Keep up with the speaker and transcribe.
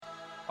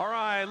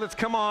right, let's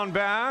come on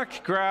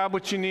back. Grab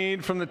what you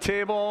need from the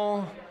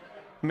table.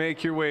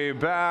 Make your way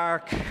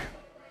back.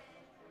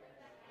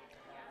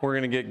 We're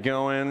going to get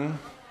going.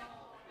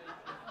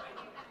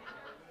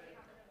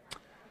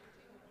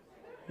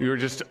 You are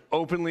just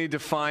openly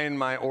defying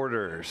my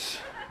orders.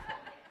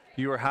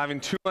 You are having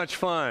too much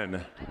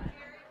fun.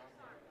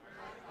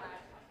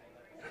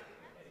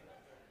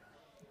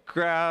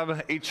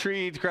 Grab a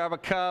treat, grab a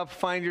cup,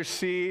 find your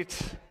seat.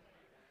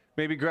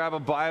 Maybe grab a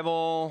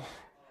Bible,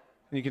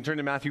 and you can turn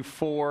to Matthew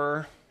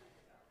 4.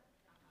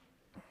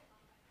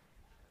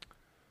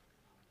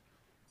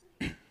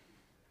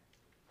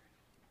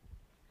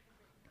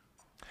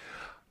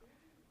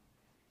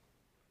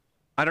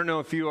 I don't know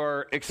if you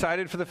are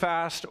excited for the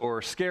fast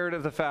or scared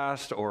of the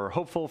fast or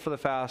hopeful for the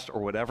fast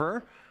or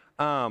whatever.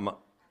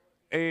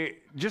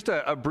 Just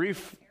a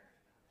brief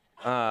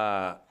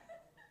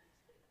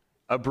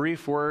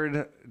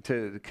word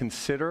to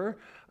consider.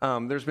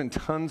 There's been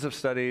tons of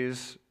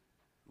studies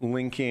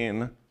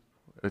linking,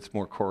 it's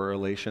more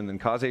correlation than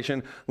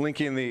causation,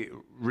 linking the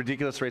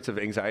ridiculous rates of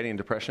anxiety and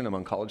depression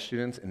among college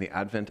students in the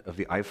advent of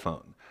the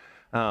iPhone.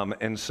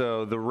 And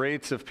so the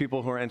rates of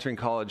people who are entering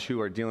college who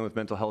are dealing with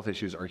mental health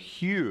issues are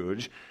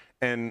huge.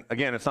 And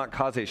again, it's not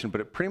causation, but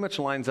it pretty much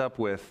lines up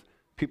with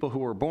people who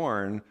were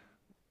born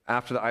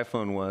after the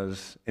iPhone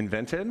was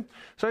invented.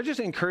 So I just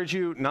encourage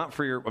you, not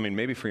for your,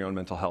 maybe for your own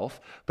mental health,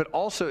 but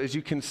also as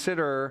you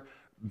consider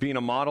being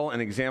a model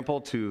and example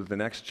to the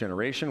next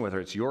generation, whether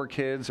it's your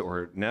kids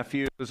or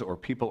nephews or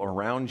people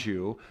around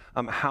you,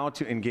 how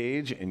to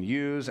engage and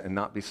use and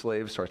not be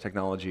slaves to our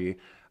technology.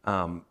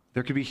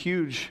 There could be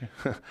huge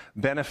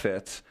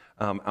benefits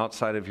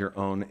outside of your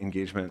own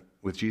engagement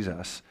with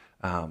Jesus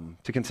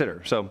to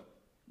consider. So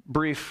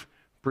brief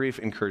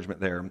encouragement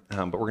there,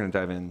 but we're going to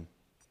dive in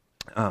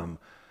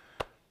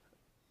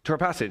to our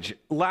passage.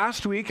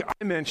 Last week,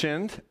 I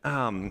mentioned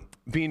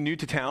being new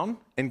to town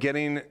and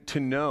getting to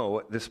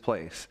know this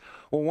place.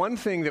 Well, one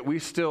thing that we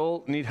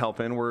still need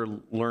help in, we're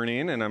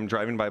learning, and I'm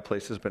driving by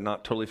places but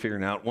not totally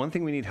figuring out, one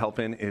thing we need help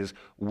in is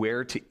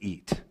where to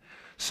eat.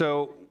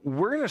 So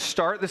we're going to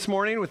start this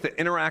morning with the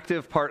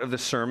interactive part of the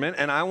sermon,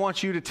 and I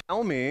want you to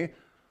tell me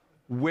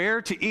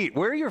where to eat.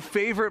 Where are your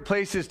favorite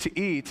places to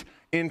eat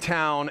in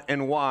town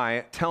and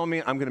why? Tell me.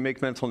 I'm going to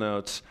make mental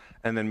notes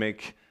and then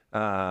make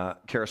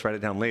Karis write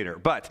it down later.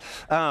 But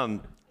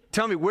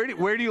tell me,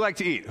 where do you like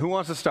to eat? Who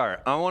wants to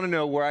start? I want to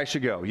know where I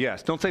should go.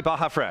 Yes, don't say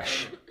Baja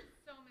Fresh.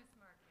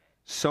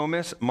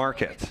 Somis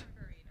Market.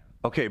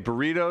 Okay,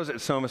 burritos at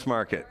Somis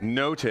Market.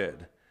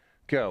 Noted.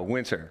 Go,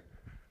 Winter.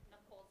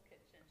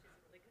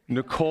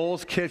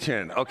 Nicole's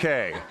Kitchen.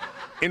 Okay.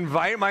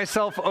 Invite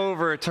myself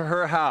over to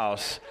her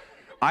house.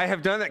 I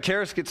have done that.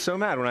 Karis gets so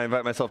mad when I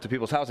invite myself to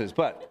people's houses,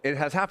 but it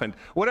has happened.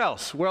 What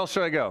else? Where else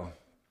should I go?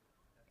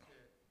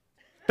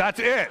 That's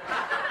it.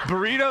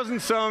 Burritos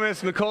and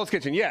Somis, Nicole's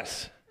Kitchen.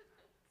 Yes.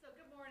 So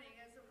good morning.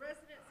 As a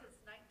resident since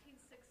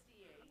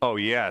 1968. Oh,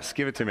 yes.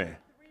 Give it to me. 3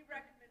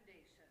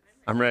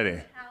 recommendations. I'm ready.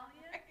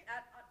 Italian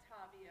at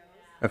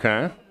Ottavio's.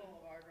 Okay.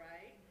 Boulevard,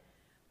 right?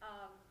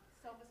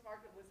 Somis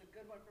Market was a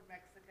good one for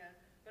Mexican,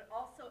 but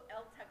also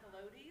El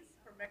Tecolotes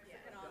for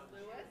Mexican on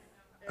Lewis.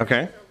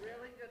 Okay. It's a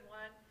really good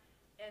one.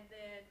 And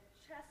then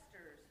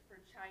Chester's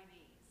for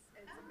Chinese.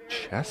 It's a very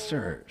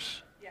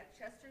Chester's.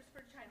 Chester's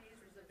for Chinese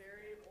is a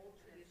very old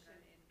tradition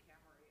in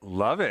Camarillo.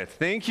 Love it.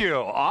 Thank you.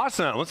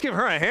 Awesome. Let's give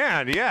her a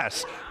hand.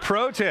 Yes.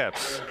 Pro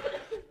tips.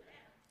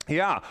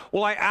 Yeah.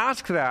 Well, I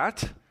ask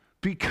that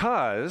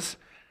because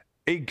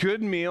a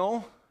good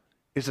meal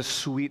is a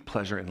sweet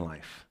pleasure in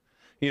life.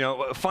 You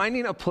know,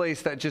 finding a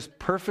place that just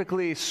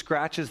perfectly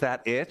scratches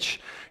that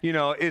itch,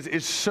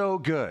 is so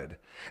good.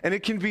 And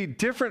it can be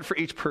different for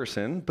each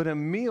person, but a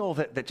meal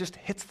that just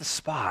hits the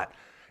spot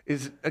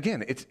is,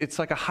 again, it's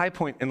like a high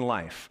point in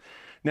life.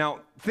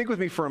 Now, think with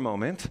me for a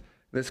moment.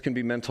 This can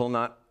be mental,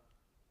 not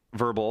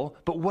verbal.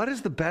 But what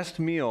is the best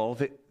meal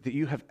that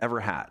you have ever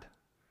had?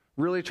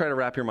 Really try to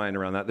wrap your mind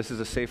around that. This is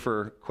a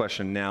safer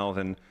question now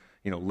than,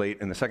 late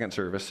in the second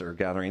service or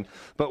gathering.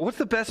 But what's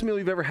the best meal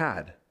you've ever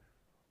had?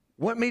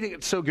 What made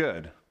it so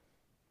good?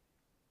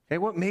 Okay,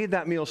 what made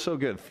that meal so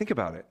good? Think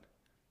about it.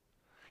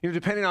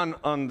 Depending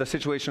on the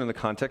situation and the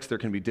context, there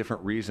can be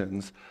different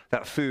reasons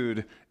that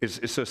food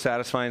is so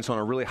satisfying. So on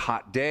a really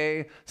hot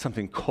day,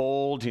 something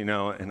cold,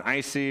 an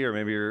icy or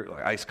maybe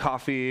your iced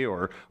coffee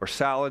or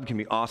salad can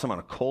be awesome. On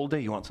a cold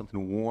day, you want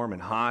something warm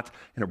and hot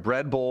in a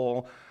bread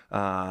bowl.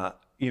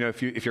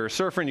 If you're a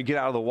surfer and you get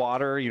out of the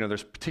water,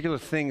 there's particular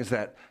things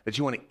that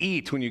you want to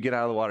eat when you get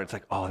out of the water. It's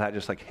like, oh, that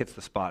just like hits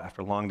the spot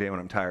after a long day when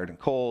I'm tired and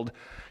cold.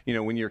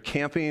 When you're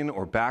camping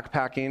or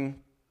backpacking,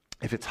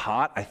 if it's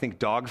hot, I think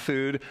dog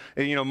food,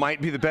 might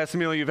be the best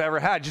meal you've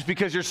ever had just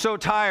because you're so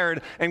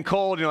tired and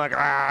cold. And you're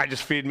like,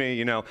 just feed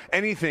me,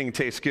 Anything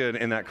tastes good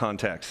in that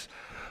context.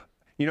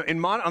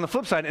 On the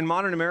flip side, in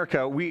modern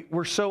America,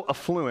 we're so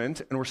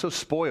affluent and we're so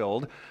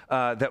spoiled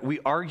that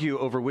we argue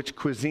over which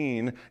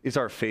cuisine is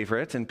our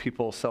favorite, and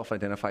people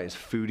self-identify as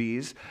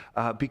foodies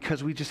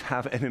because we just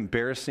have an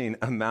embarrassing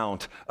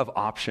amount of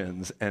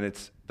options, and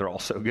they're all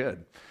so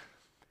good.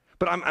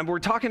 But we're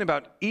talking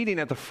about eating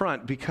at the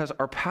front because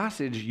our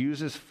passage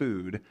uses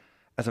food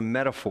as a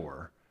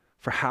metaphor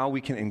for how we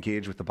can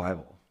engage with the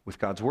Bible, with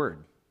God's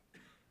Word.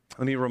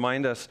 Let me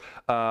remind us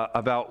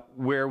about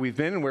where we've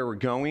been and where we're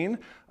going.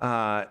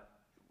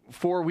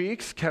 4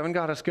 weeks, Kevin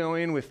got us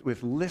going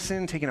with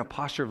listen, taking a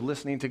posture of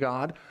listening to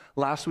God.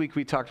 Last week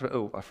we talked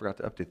about, I forgot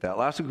to update that.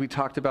 Last week we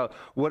talked about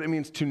what it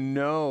means to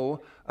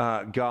know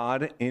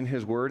God in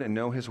His Word and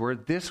know His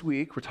Word. This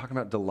week we're talking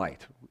about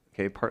delight,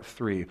 okay, part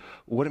 3.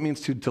 What it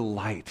means to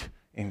delight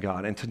in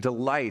God and to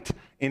delight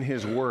in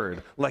His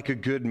Word like a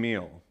good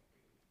meal.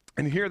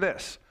 And hear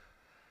this,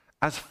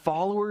 as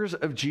followers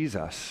of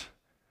Jesus,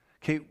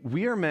 okay,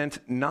 we are meant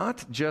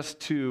not just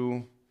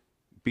to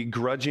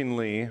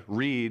begrudgingly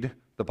read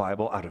the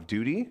Bible out of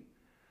duty,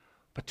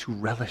 but to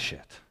relish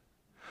it,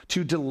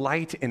 to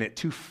delight in it,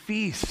 to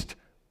feast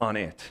on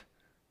it,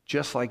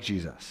 just like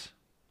Jesus.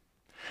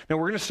 Now,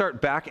 we're going to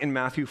start back in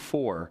Matthew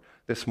 4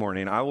 this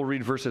morning. I will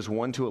read verses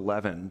 1 to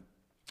 11,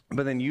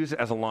 but then use it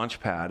as a launch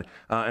pad,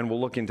 and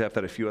we'll look in depth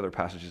at a few other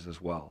passages as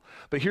well.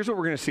 But here's what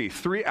we're going to see.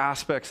 3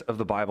 aspects of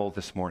the Bible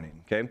this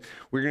morning, okay?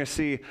 We're going to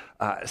see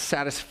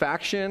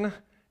satisfaction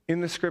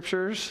in the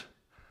Scriptures,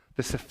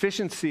 the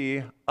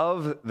sufficiency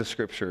of the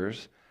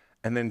Scriptures,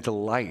 and then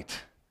delight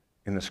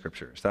in the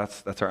Scriptures.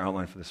 That's our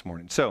outline for this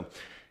morning. So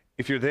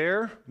if you're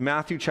there,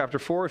 Matthew chapter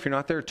 4. If you're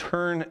not there,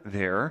 turn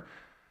there.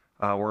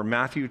 We're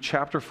Matthew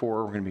chapter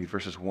 4. We're going to be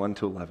verses 1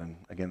 to 11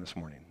 again this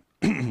morning.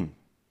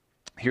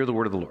 Hear the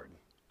word of the Lord.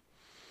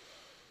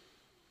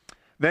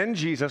 Then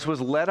Jesus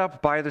was led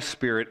up by the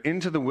Spirit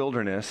into the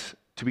wilderness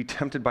to be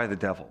tempted by the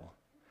devil.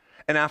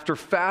 And after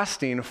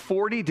fasting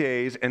 40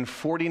 days and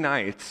 40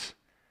 nights,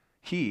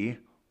 he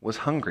was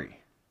hungry.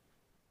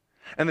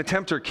 And the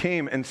tempter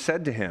came and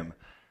said to him,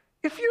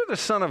 "If you're the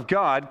Son of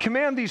God,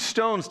 command these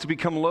stones to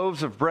become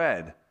loaves of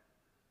bread."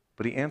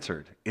 But he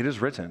answered, "It is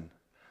written,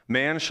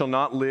 man shall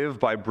not live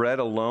by bread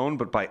alone,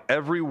 but by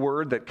every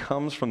word that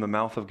comes from the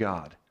mouth of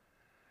God."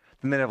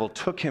 Then the devil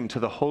took him to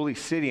the holy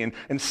city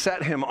and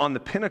set him on the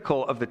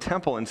pinnacle of the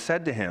temple and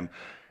said to him,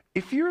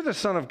 "If you're the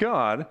Son of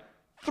God,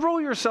 throw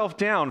yourself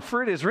down,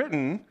 for it is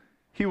written,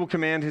 he will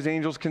command his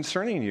angels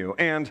concerning you,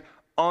 and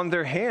on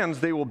their hands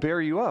they will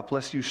bear you up,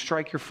 lest you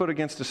strike your foot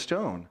against a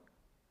stone."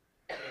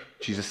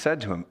 Jesus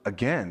said to him,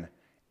 "Again,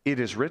 it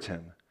is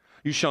written,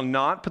 you shall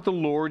not put the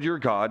Lord your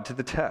God to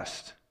the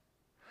test."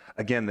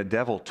 Again, the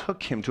devil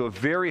took him to a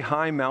very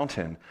high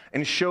mountain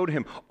and showed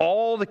him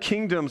all the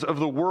kingdoms of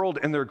the world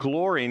and their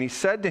glory. And he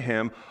said to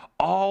him,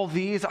 "All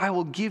these I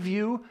will give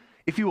you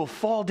if you will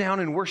fall down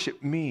and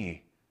worship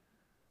me."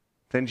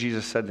 Then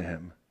Jesus said to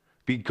him,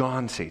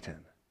 "Begone,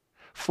 Satan.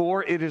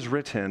 For it is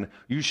written,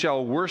 you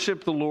shall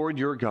worship the Lord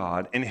your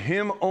God, and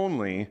him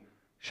only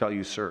shall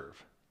you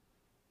serve."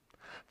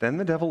 Then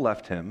the devil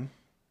left him,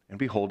 and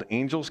behold,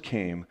 angels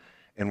came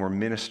and were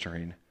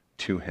ministering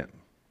to him.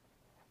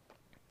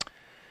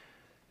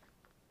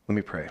 Let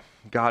me pray.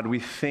 God, we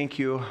thank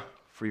you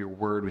for your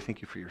word. We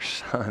thank you for your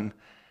Son.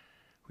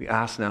 We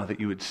ask now that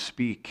you would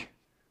speak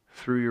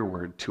through your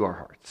word to our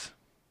hearts.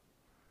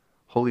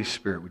 Holy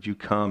Spirit, would you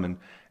come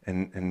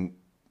and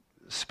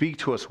speak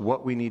to us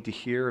what we need to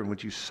hear, and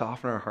would you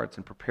soften our hearts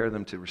and prepare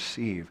them to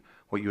receive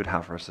what you would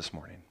have for us this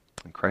morning.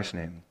 In Christ's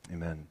name,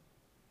 amen.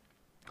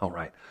 All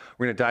right,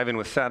 we're going to dive in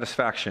with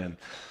satisfaction.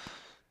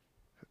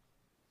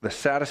 The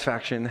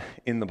satisfaction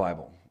in the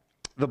Bible.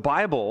 The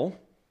Bible,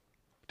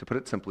 to put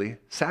it simply,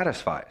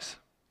 satisfies.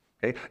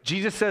 Okay?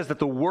 Jesus says that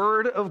the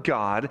Word of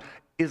God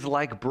is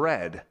like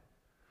bread,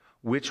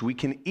 which we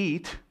can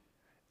eat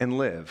and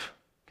live.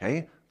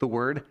 Okay? The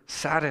Word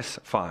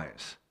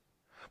satisfies.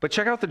 But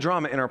check out the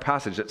drama in our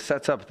passage that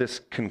sets up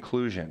this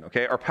conclusion,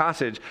 okay? Our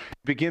passage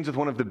begins with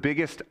one of the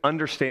biggest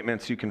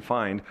understatements you can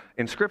find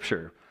in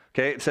Scripture,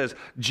 okay? It says,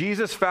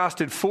 Jesus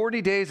fasted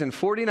 40 days and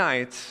 40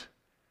 nights,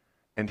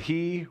 and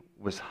he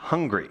was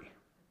hungry,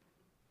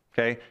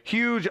 okay?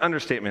 Huge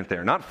understatement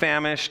there. Not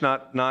famished,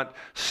 not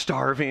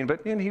starving,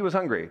 but he was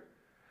hungry.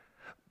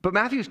 But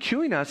Matthew's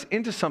cueing us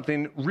into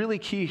something really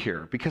key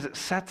here because it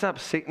sets up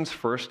Satan's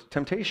first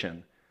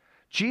temptation.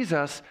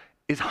 Jesus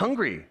is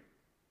hungry.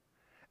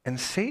 And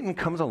Satan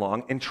comes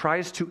along and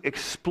tries to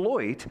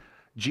exploit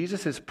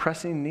Jesus'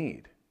 pressing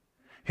need,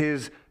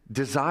 his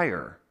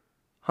desire,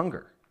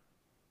 hunger.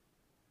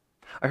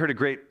 I heard a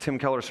great Tim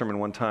Keller sermon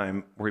one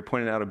time where he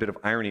pointed out a bit of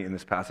irony in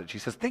this passage. He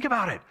says, think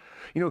about it.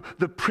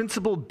 The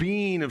principal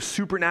being of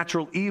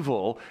supernatural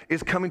evil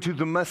is coming to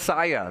the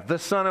Messiah, the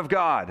Son of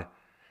God.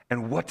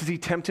 And what does he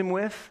tempt him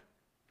with?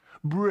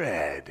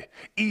 Bread.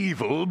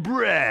 Evil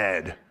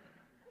bread.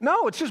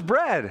 No, it's just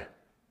bread.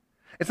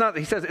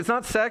 He says, it's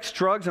not sex,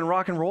 drugs, and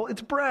rock and roll.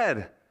 It's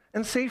bread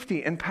and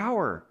safety and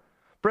power.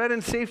 Bread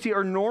and safety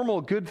are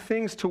normal, good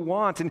things to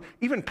want. And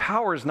even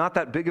power is not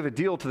that big of a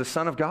deal to the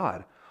Son of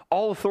God.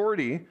 All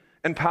authority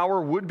and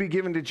power would be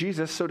given to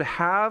Jesus. So to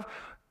have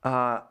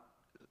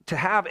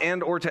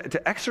and or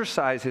to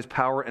exercise his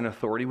power and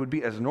authority would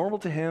be as normal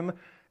to him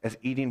as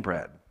eating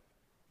bread.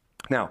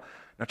 Now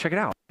check it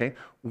out. Okay?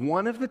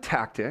 One of the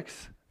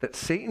tactics that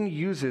Satan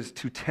uses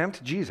to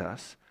tempt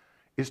Jesus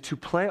is to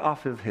play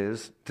off of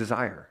his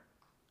desire,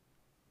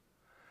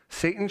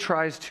 Satan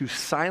tries to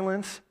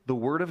silence the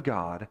word of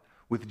God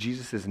with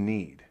Jesus'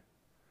 need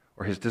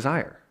or his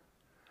desire.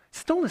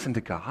 Don't listen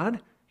to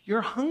God.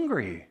 You're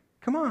hungry.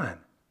 Come on.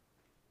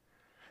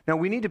 Now,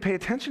 we need to pay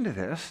attention to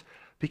this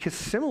because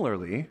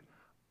similarly,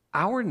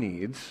 our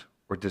needs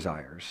or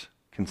desires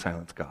can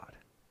silence God.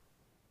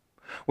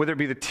 Whether it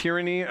be the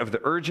tyranny of the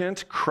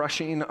urgent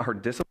crushing our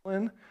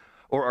discipline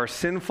or our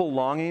sinful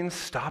longings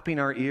stopping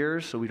our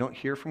ears so we don't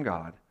hear from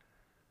God.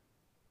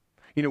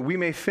 We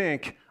may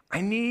think,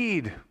 I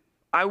need,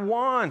 I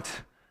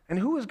want, and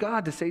who is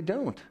God to say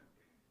don't?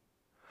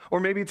 Or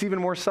maybe it's even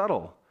more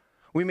subtle.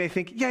 We may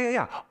think,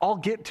 yeah, I'll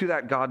get to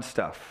that God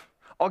stuff.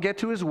 I'll get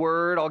to his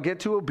word, I'll get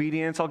to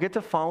obedience, I'll get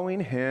to following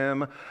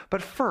him.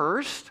 But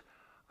first,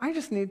 I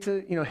just need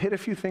to, hit a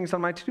few things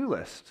on my to-do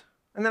list.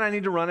 And then I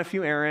need to run a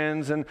few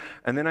errands, and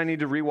then I need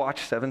to rewatch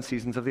 7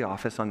 seasons of The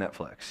Office on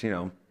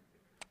Netflix,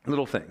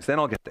 little things. Then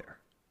I'll get there.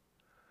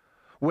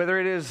 Whether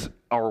it is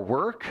our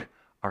work,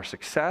 our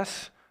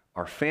success,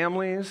 our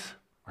families,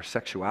 our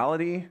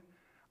sexuality,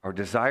 our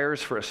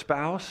desires for a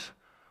spouse,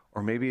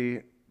 or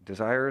maybe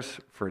desires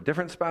for a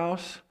different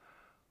spouse,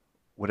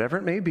 whatever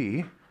it may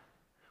be,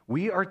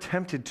 we are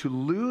tempted to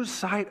lose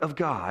sight of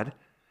God,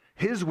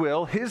 his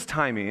will, his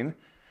timing,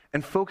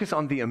 and focus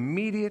on the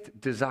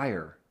immediate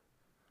desire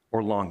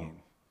or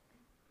longing.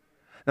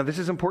 Now, this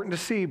is important to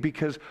see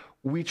because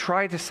we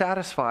try to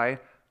satisfy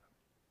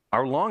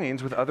our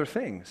longings with other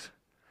things.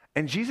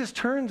 And Jesus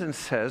turns and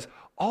says,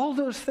 all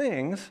those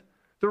things,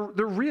 they're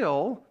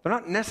real, they're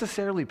not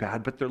necessarily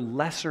bad, but they're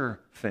lesser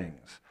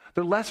things.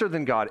 They're lesser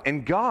than God,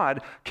 and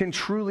God can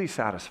truly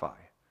satisfy.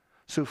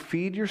 So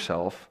feed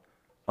yourself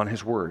on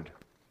his word.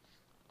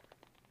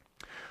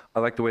 I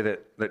like the way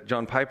that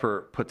John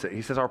Piper puts it.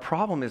 He says, our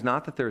problem is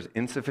not that there's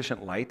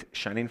insufficient light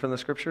shining from the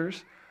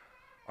scriptures.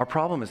 Our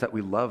problem is that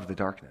we love the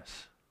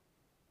darkness.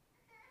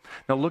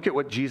 Now look at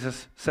what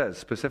Jesus says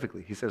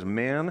specifically. He says,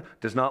 man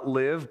does not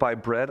live by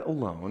bread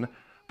alone,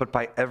 but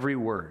by every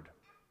word.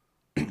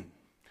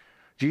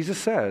 Jesus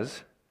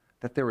says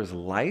that there is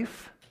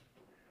life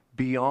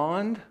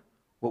beyond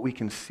what we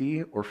can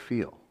see or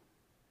feel.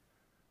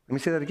 Let me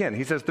say that again.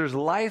 He says there's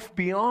life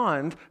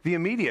beyond the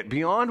immediate,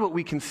 beyond what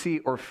we can see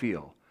or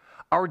feel.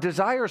 Our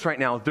desires right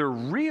now, they're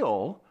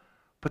real,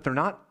 but they're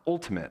not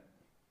ultimate.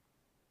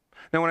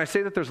 Now, when I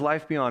say that there's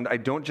life beyond, I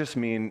don't just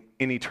mean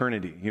in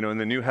eternity, in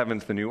the new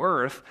heavens, the new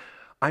earth.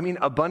 I mean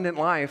abundant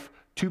life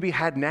to be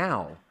had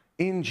now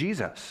in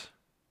Jesus.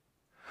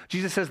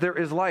 Jesus says there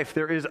is life,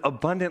 there is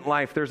abundant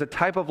life, there's a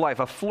type of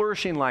life, a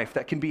flourishing life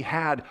that can be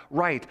had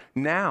right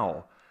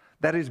now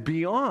that is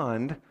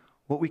beyond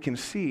what we can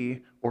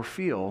see or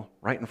feel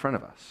right in front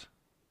of us.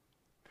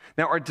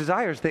 Now, our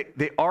desires,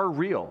 they are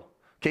real.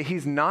 Okay,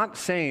 he's not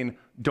saying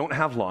don't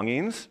have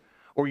longings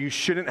or you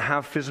shouldn't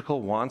have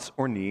physical wants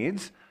or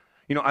needs.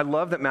 I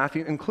love that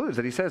Matthew includes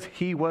that he says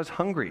he was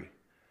hungry.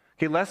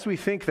 Okay, lest we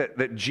think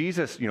that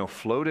Jesus,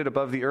 floated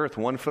above the earth,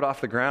 1 foot off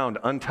the ground,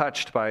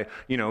 untouched by,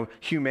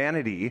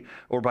 humanity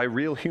or by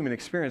real human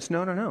experience.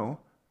 No.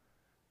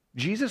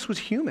 Jesus was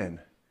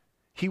human.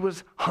 He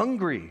was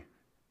hungry.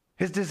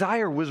 His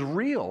desire was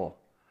real.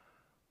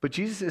 But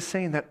Jesus is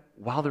saying that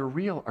while they're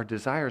real, our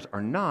desires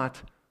are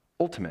not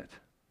ultimate.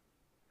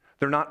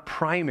 They're not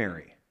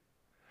primary.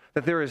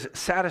 That there is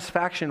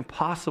satisfaction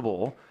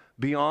possible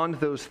beyond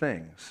those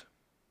things.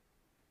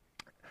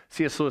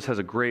 C.S. Lewis has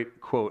a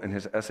great quote in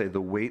his essay, The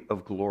Weight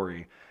of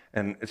Glory,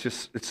 and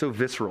it's so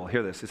visceral.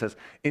 Hear this. It says,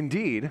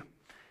 indeed,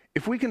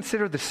 if we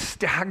consider the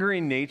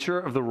staggering nature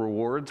of the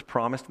rewards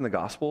promised in the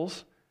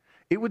Gospels,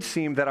 it would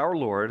seem that our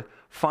Lord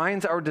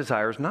finds our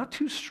desires not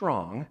too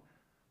strong,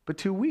 but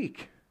too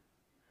weak.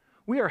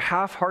 We are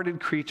half-hearted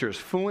creatures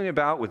fooling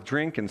about with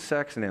drink and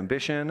sex and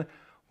ambition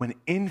when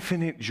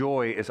infinite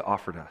joy is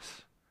offered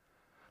us.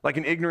 Like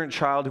an ignorant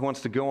child who wants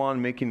to go on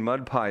making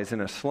mud pies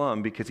in a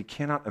slum because he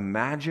cannot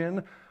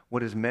imagine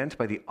what is meant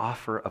by the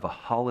offer of a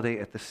holiday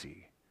at the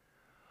sea.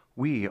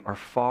 We are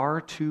far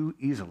too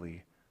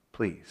easily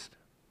pleased.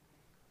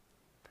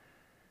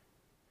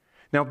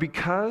 Now,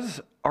 because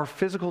our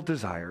physical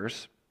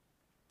desires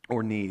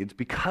or needs,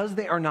 because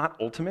they are not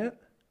ultimate,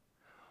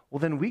 well,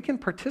 then we can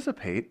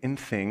participate in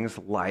things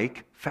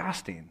like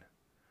fasting,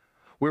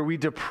 where we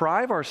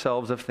deprive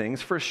ourselves of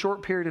things for a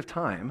short period of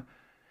time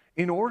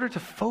in order to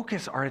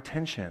focus our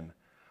attention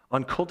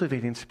on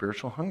cultivating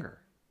spiritual hunger.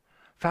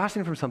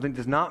 Fasting from something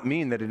does not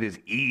mean that it is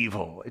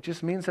evil. It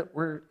just means that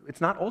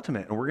it's not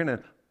ultimate, and we're going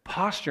to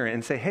posture it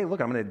and say, hey,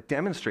 look, I'm going to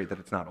demonstrate that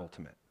it's not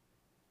ultimate.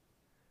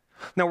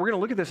 Now, we're going to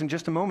look at this in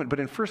just a moment, but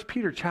in 1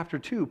 Peter chapter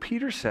 2,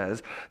 Peter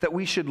says that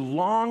we should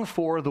long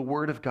for the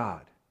word of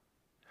God.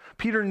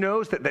 Peter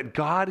knows that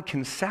God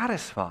can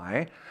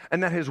satisfy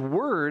and that his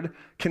word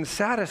can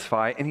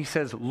satisfy, and he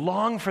says,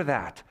 long for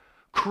that,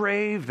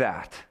 crave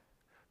that,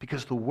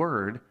 because the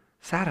word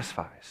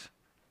satisfies.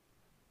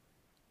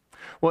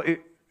 Well,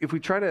 if we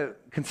try to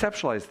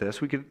conceptualize this,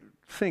 we could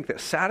think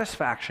that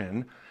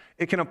satisfaction,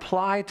 it can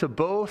apply to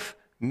both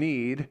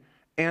need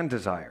and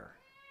desire.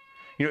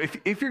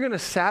 If you're going to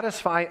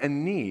satisfy a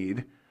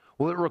need,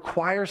 well, it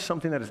requires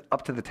something that is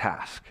up to the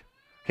task.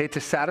 Okay, to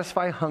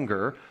satisfy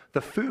hunger, the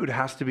food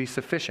has to be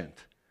sufficient.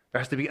 There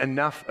has to be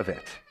enough of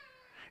it.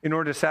 In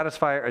order to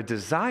satisfy a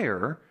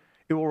desire,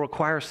 it will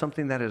require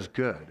something that is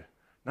good.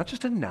 Not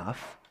just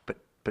enough,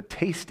 but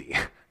tasty,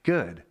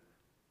 good.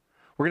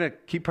 We're going to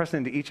keep pressing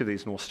into each of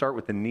these, and we'll start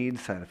with the need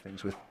side of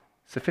things, with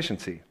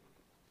sufficiency.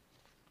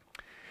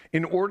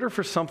 In order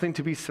for something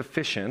to be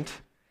sufficient,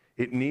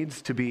 it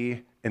needs to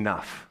be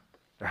enough.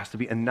 There has to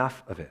be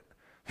enough of it.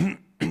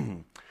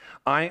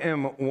 I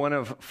am one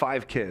of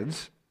 5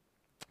 kids,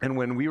 and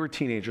when we were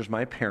teenagers,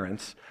 my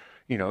parents,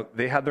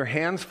 they had their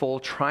hands full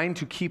trying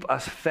to keep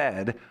us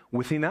fed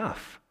with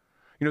enough.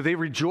 They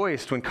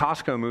rejoiced when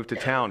Costco moved to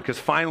town because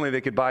finally they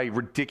could buy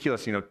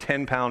ridiculous,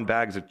 10-pound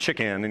bags of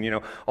chicken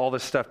and, all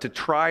this stuff to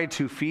try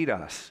to feed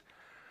us.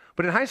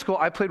 But in high school,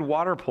 I played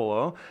water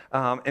polo,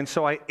 and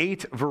so I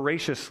ate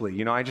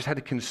voraciously. I just had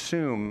to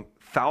consume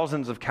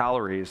thousands of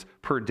calories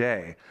per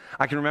day.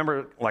 I can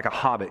remember like a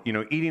hobbit,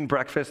 eating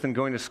breakfast and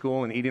going to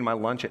school and eating my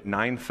lunch at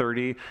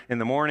 9:30 in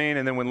the morning.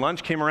 And then when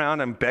lunch came around,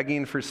 I'm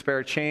begging for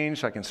spare change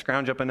so I can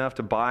scrounge up enough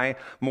to buy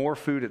more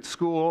food at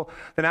school.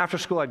 Then after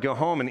school, I'd go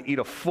home and eat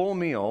a full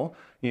meal,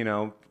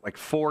 like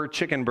 4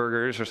 chicken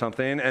burgers or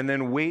something, and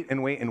then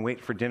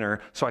wait for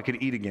dinner so I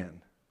could eat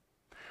again.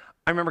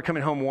 I remember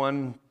coming home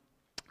one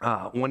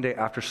day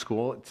after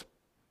school. It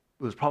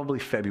was probably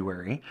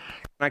February, and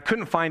I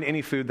couldn't find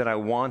any food that I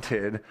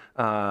wanted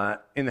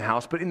in the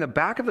house, but in the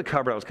back of the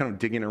cupboard, I was kind of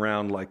digging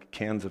around like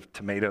cans of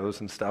tomatoes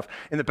and stuff.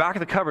 In the back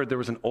of the cupboard, there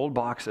was an old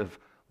box of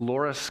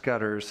Laura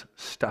Scudder's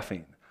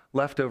stuffing,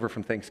 left over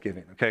from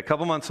Thanksgiving. Okay, a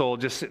couple months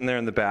old, just sitting there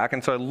in the back,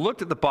 and so I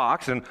looked at the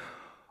box, and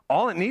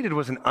all it needed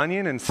was an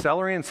onion and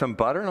celery and some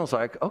butter, and I was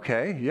like,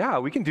 okay, yeah,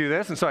 we can do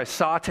this. And so I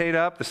sauteed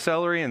up the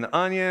celery and the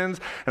onions,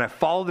 and I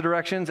followed the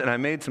directions, and I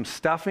made some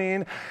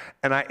stuffing,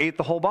 and I ate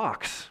the whole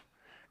box.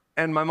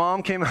 And my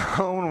mom came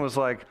home and was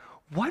like,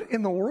 what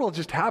in the world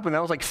just happened?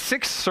 That was like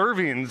 6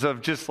 servings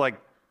of just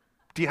like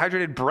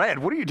dehydrated bread.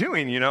 What are you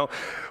doing,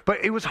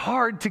 But it was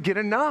hard to get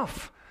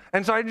enough.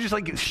 And so I just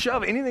like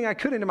shove anything I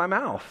could into my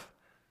mouth.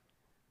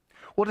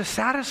 Well, to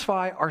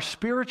satisfy our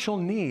spiritual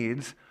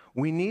needs,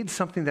 we need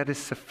something that is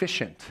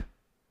sufficient,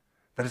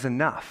 that is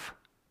enough.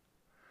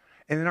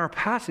 And in our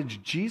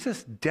passage,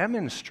 Jesus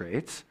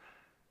demonstrates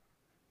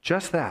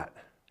just that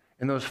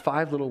in those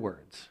 5 little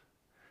words.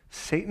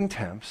 Satan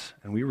tempts,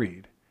 and we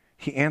read,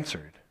 he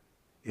answered,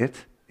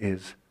 it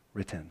is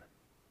written.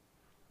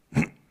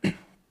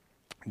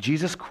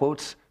 Jesus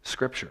quotes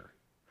Scripture,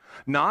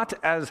 not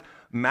as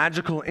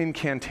magical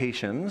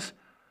incantations,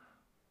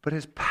 but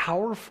as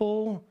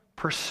powerful,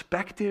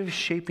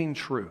 perspective-shaping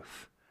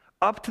truth,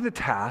 up to the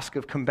task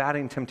of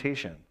combating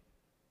temptation.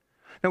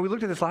 Now, we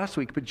looked at this last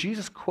week, but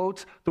Jesus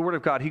quotes the Word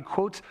of God. He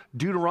quotes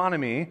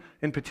Deuteronomy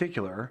in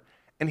particular,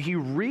 and he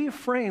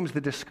reframes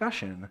the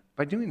discussion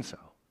by doing so.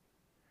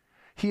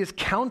 He is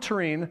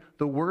countering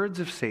the words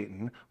of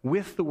Satan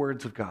with the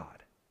words of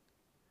God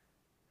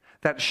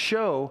that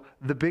show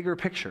the bigger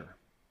picture.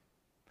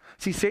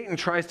 See, Satan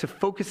tries to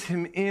focus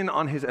him in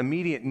on his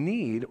immediate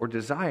need or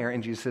desire,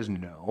 and Jesus says,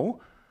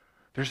 no,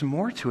 there's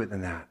more to it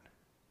than that.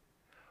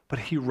 But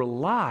he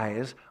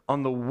relies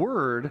on the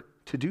Word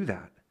to do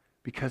that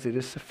because it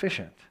is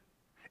sufficient.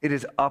 It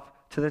is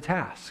up to the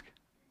task.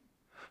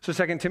 So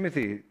 2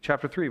 Timothy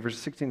chapter 3, verses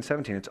 16 and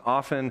 17, it's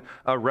often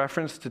a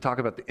reference to talk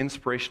about the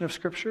inspiration of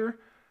Scripture,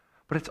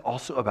 but it's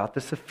also about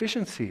the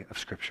sufficiency of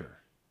Scripture.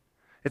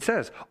 It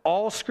says,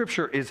 all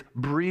Scripture is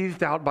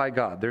breathed out by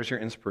God. There's your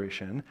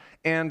inspiration.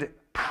 And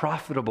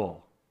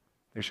profitable.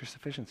 There's your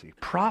sufficiency.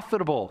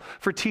 Profitable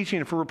for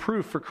teaching, for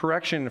reproof, for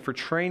correction, for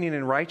training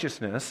in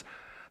righteousness,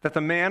 that the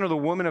man or the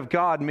woman of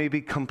God may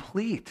be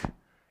complete,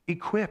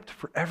 equipped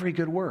for every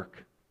good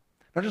work.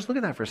 Now just look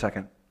at that for a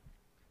second.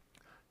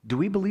 Do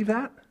we believe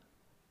that?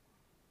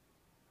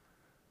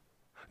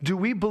 Do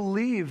we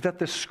believe that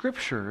the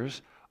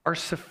Scriptures are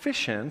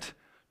sufficient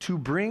to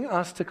bring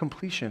us to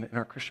completion in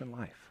our Christian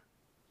life?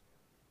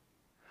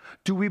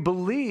 Do we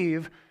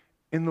believe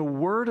in the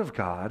Word of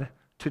God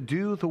to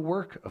do the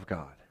work of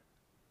God?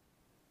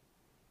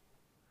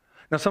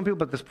 Now, some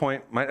people at this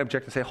point might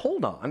object and say,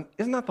 hold on,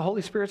 isn't that the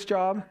Holy Spirit's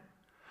job?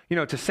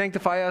 To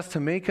sanctify us, to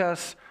make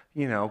us,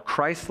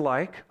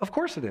 Christ-like? Of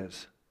course it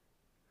is.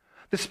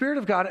 The Spirit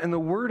of God and the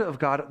Word of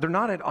God, they're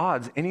not at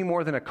odds any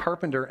more than a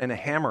carpenter and a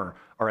hammer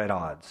are at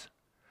odds.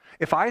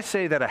 If I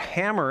say that a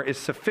hammer is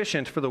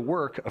sufficient for the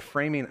work of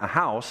framing a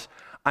house,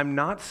 I'm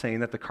not saying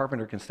that the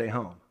carpenter can stay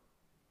home.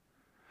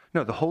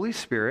 No, the Holy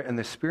Spirit and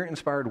the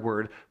Spirit-inspired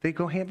Word, they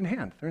go hand in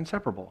hand. They're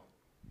inseparable.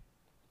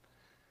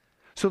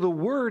 So the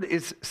Word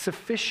is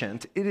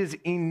sufficient. It is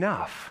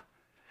enough.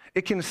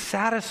 It can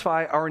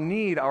satisfy our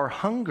need, our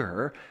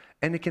hunger,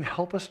 and it can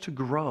help us to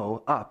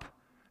grow up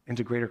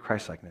into greater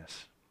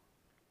Christ-likeness.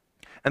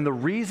 And the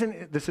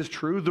reason this is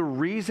true, the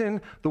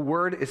reason the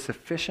Word is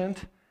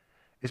sufficient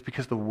is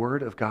because the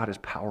Word of God is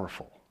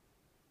powerful.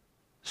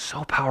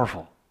 So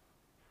powerful.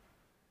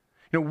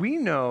 We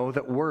know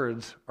that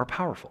words are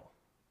powerful.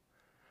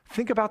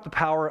 Think about the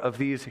power of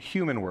these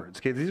human words.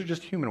 Okay, these are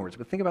just human words,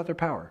 but think about their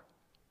power.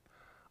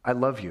 I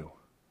love you.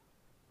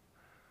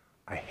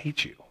 I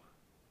hate you.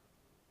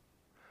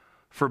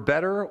 for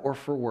better or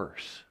for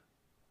worse,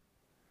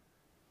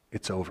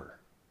 it's over.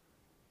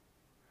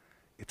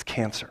 It's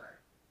cancer.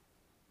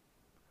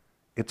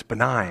 It's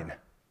benign.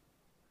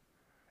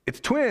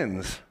 It's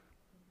twins.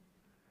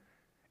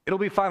 It'll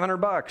be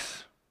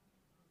 $500.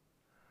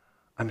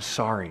 I'm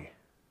sorry.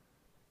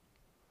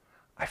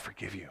 I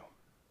forgive you.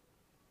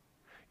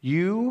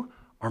 You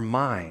are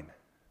mine.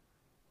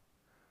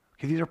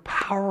 Okay, these are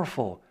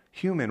powerful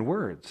human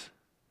words.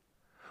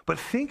 But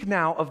think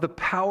now of the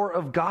power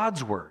of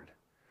God's word.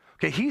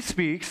 Okay, he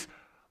speaks,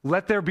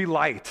 let there be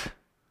light.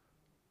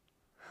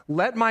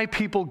 Let my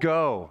people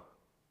go.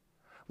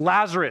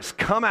 Lazarus,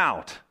 come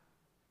out.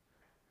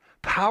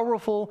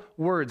 Powerful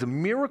words,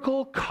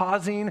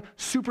 miracle-causing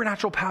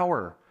supernatural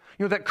power,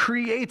 that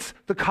creates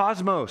the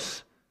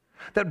cosmos,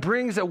 that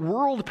brings a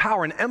world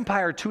power, an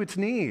empire to its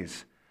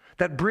knees,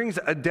 that brings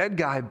a dead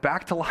guy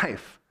back to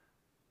life.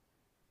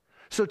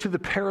 So to the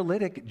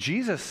paralytic,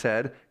 Jesus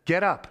said,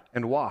 get up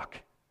and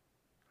walk.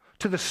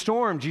 To the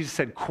storm, Jesus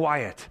said,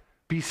 quiet,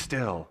 be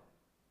still.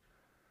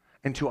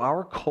 And to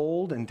our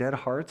cold and dead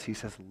hearts, he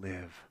says,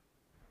 live.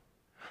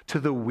 To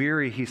the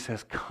weary, he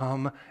says,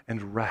 come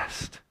and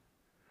rest.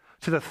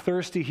 To the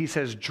thirsty, he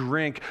says,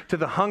 drink. To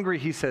the hungry,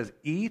 he says,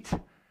 eat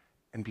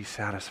and be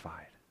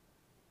satisfied.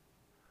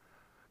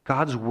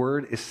 God's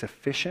word is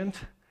sufficient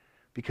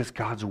because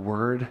God's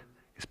word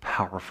is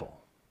powerful.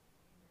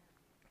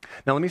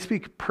 Now, let me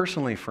speak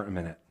personally for a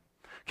minute.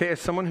 Okay,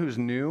 as someone who's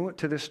new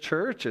to this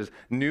church, is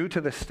new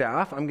to the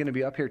staff, I'm going to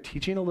be up here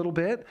teaching a little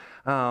bit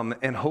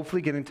and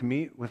hopefully getting to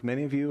meet with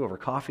many of you over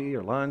coffee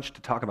or lunch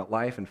to talk about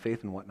life and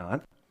faith and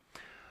whatnot.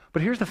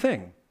 But here's the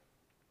thing.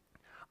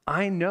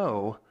 I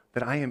know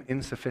that I am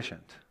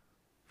insufficient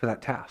for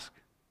that task.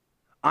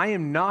 I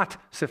am not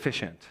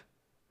sufficient.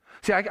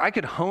 See, I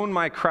could hone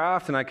my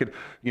craft and I could,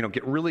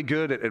 get really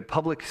good at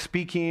public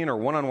speaking or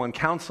one-on-one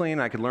counseling.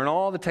 I could learn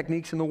all the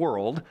techniques in the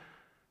world.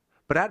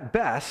 But at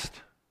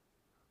best,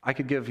 I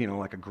could give,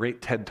 like a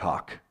great TED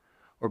talk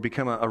or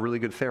become a really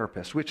good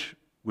therapist, which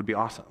would be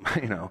awesome,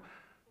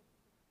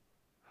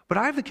 But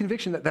I have the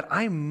conviction that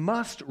I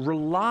must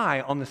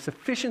rely on the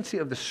sufficiency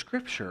of the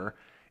Scripture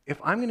if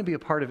I'm going to be a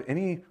part of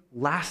any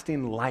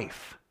lasting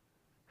life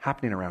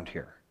happening around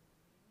here.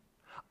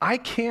 I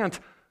can't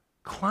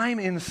climb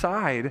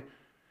inside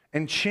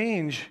and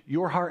change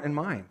your heart and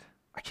mind.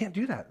 I can't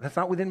do that. That's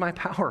not within my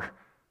power.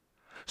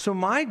 So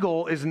my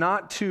goal is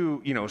not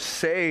to,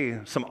 say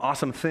some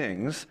awesome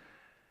things.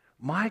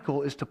 My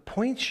goal is to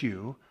point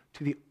you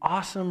to the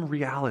awesome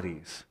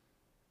realities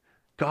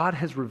God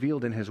has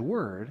revealed in his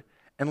word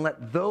and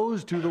let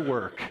those do the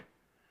work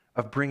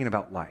of bringing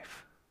about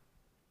life.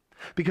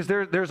 Because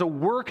there's a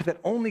work that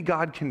only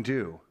God can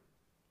do.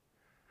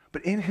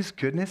 But in his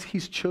goodness,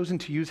 he's chosen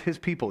to use his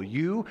people,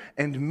 you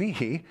and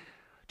me,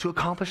 to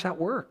accomplish that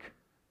work.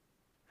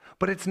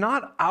 But it's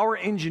not our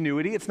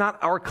ingenuity, it's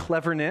not our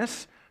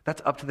cleverness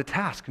that's up to the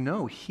task.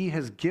 No, he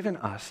has given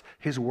us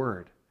his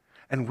word.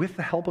 And with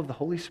the help of the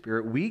Holy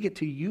Spirit, we get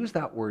to use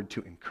that word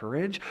to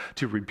encourage,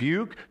 to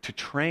rebuke, to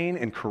train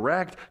and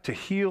correct, to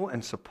heal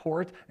and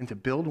support, and to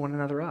build one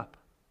another up.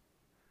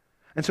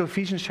 And so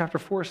Ephesians chapter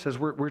 4 says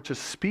we're to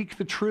speak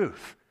the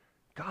truth,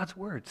 God's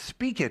word,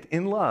 speak it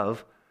in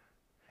love.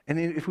 And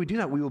if we do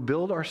that, we will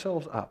build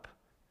ourselves up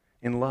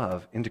in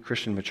love into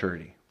Christian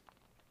maturity.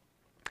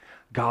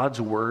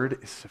 God's word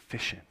is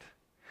sufficient.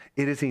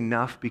 It is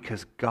enough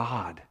because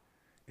God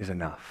is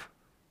enough.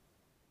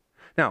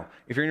 Now,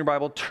 if you're in your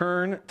Bible,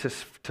 turn to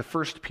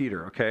 1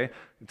 Peter, okay?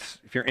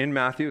 If you're in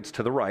Matthew, it's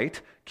to the right.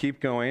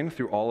 Keep going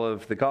through all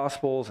of the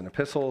Gospels and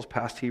epistles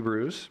past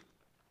Hebrews.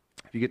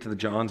 If you get to the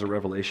Johns or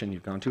Revelation,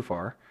 you've gone too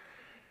far.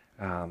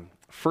 1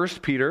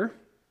 Peter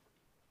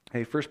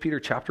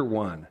chapter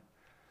 1.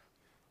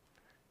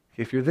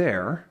 If you're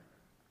there,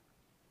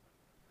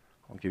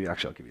 I'll give you a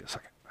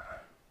second.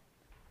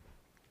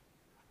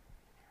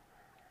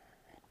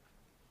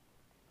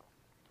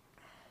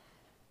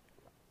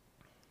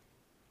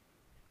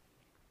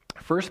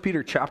 First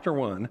Peter chapter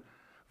 1,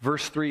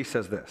 verse 3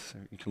 says this.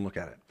 You can look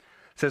at it.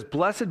 It says,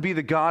 "Blessed be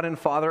the God and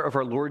Father of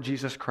our Lord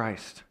Jesus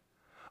Christ.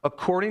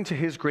 According to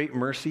his great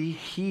mercy,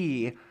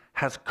 he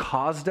has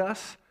caused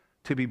us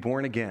to be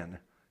born again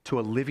to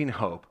a living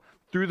hope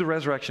through the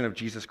resurrection of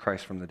Jesus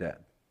Christ from the dead."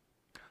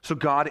 So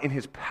God, in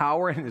his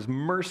power and his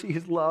mercy,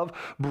 his love,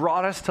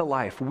 brought us to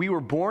life. We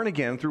were born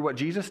again through what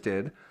Jesus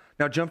did.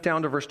 Now jump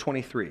down to verse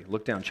 23.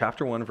 Look down,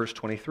 chapter 1, verse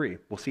 23.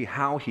 We'll see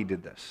how he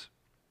did this.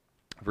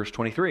 Verse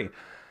 23.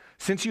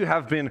 "Since you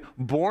have been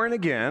born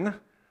again,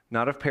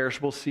 not of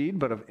perishable seed,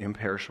 but of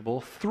imperishable,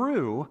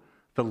 through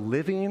the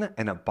living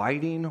and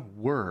abiding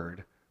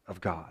word of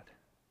God.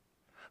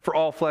 For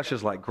all flesh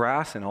is like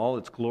grass, and all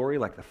its glory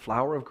like the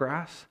flower of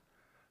grass.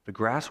 The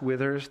grass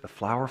withers, the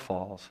flower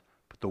falls,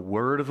 but the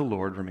word of the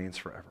Lord remains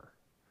forever.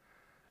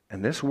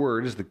 And this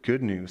word is the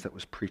good news that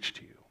was preached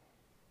to you."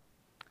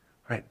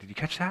 All right, did you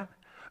catch that?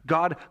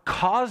 God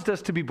caused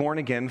us to be born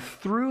again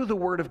through the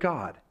word of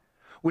God,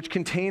 which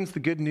contains the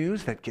good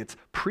news that gets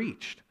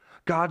preached.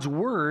 God's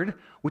word,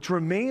 which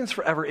remains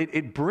forever,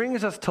 it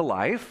brings us to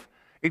life.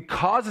 It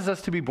causes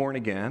us to be born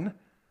again.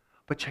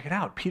 But check it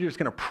out. Peter's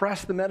going to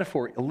press the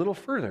metaphor a little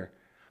further,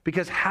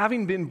 because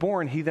having been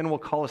born, he then will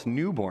call us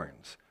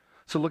newborns.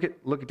 So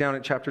look down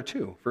at chapter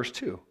 2, verse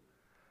 2.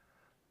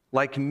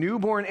 Like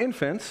newborn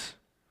infants,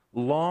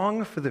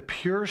 long for the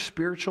pure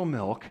spiritual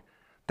milk,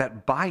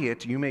 that by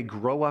it you may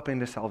grow up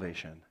into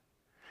salvation,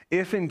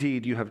 if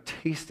indeed you have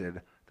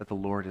tasted that the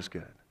Lord is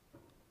good.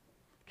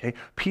 Okay?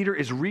 Peter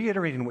is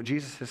reiterating what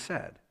Jesus has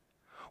said.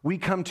 We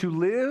come to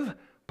live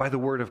by the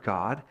word of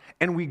God,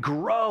 and we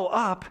grow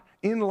up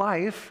in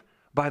life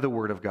by the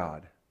word of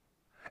God.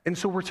 And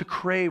so we're to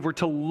crave, we're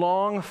to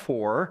long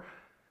for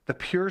the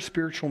pure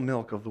spiritual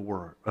milk of the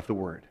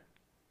word.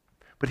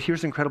 But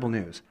here's incredible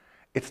news.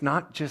 It's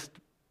not just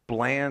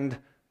bland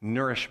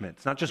nourishment.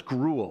 It's not just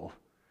gruel.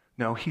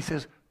 No, he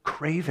says,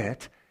 crave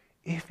it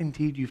if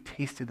indeed you've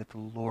tasted that the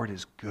Lord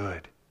is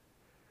good.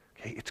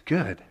 Okay, it's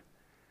good.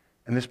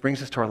 And this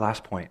brings us to our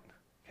last point,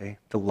 okay,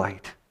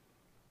 delight.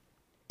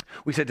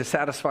 We said to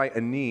satisfy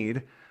a need,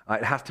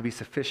 it has to be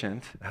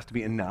sufficient, it has to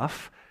be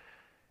enough.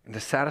 And to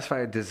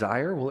satisfy a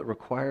desire, it will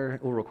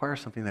require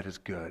something that is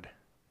good.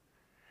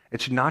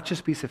 It should not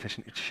just be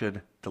sufficient, it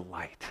should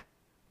delight.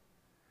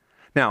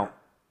 Now,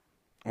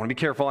 I want to be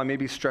careful. I may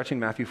be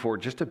stretching Matthew 4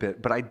 just a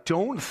bit, but I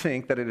don't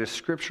think that it is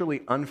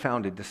scripturally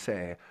unfounded to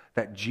say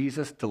that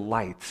Jesus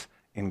delights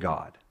in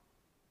God.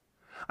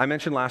 I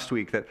mentioned last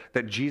week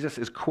that Jesus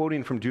is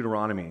quoting from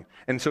Deuteronomy.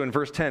 And so in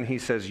verse 10, he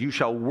says, you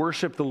shall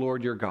worship the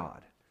Lord your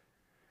God.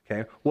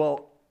 Okay,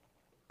 well,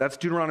 that's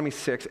Deuteronomy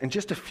 6. And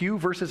just a few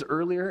verses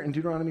earlier in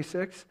Deuteronomy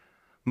 6,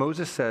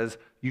 Moses says,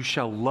 you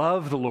shall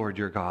love the Lord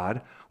your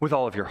God with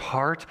all of your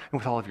heart and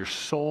with all of your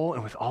soul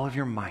and with all of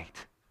your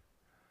might.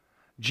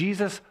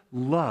 Jesus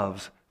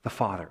loves the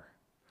Father,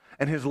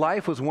 and his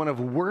life was one of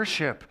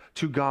worship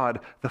to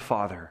God the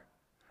Father.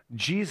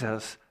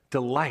 Jesus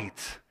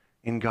delights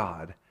in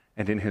God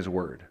and in his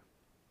word.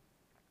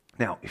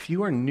 Now, if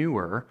you are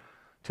newer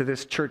to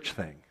this church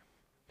thing,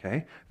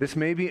 okay, this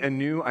may be a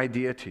new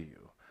idea to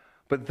you,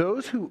 but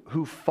those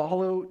who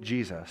follow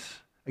Jesus,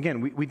 again,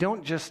 we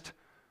don't just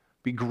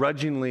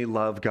begrudgingly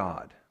love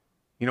God.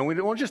 You know, we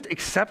don't just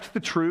accept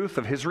the truth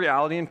of his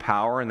reality and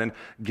power and then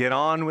get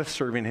on with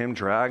serving him,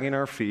 dragging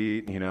our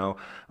feet, you know,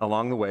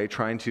 along the way,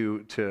 trying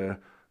to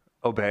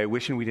obey,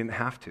 wishing we didn't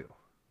have to.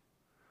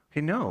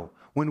 Okay, no.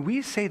 When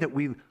we say that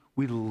we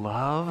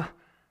love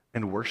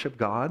and worship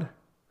God,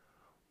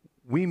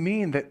 we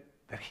mean that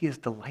he is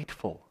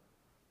delightful,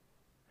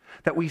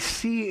 that we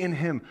see in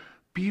him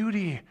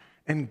beauty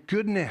and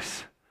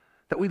goodness,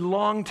 that we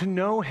long to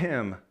know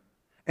him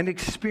and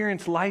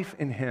experience life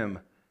in him.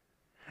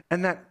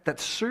 And that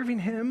serving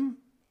him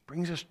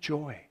brings us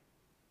joy.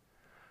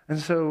 And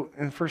so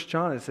in 1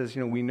 John it says,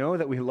 you know, we know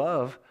that we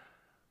love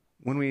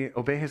when we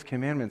obey his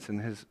commandments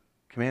and his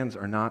commands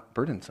are not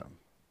burdensome.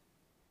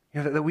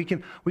 You know, that we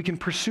can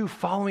pursue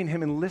following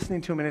him and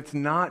listening to him, and it's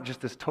not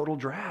just this total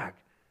drag,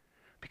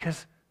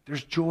 because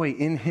there's joy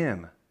in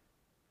him.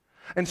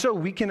 And so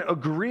we can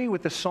agree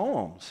with the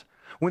Psalms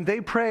when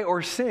they pray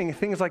or sing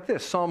things like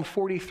this, Psalm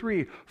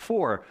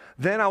 43:4.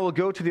 Then I will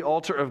go to the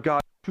altar of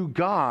God, to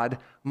God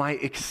my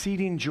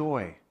exceeding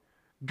joy.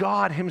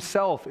 God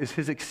himself is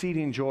his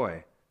exceeding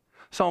joy.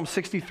 Psalm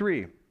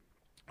 63,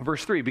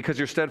 verse 3, because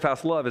your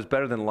steadfast love is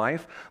better than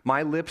life,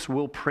 my lips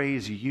will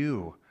praise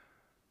you.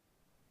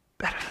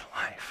 Better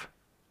than life.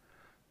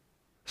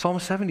 Psalm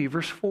 70,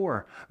 verse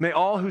 4, may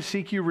all who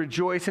seek you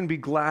rejoice and be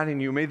glad in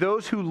you. May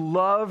those who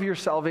love your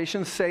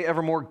salvation say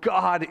evermore,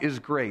 God is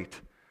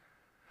great.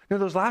 Now,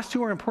 those last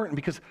two are important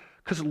because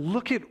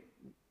look at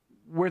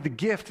where the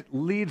gift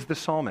leads the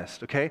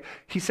psalmist, okay?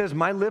 He says,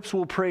 my lips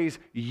will praise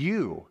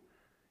you.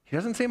 He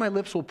doesn't say my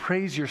lips will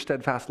praise your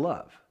steadfast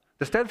love.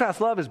 The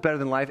steadfast love is better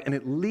than life, and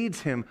it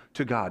leads him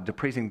to God, to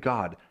praising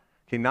God.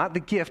 Okay, not the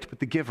gift, but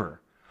the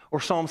giver.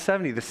 Or Psalm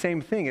 70, the same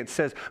thing. It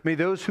says, may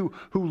those who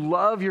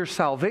love your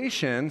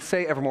salvation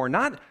say evermore,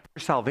 not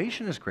your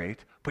salvation is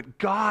great, but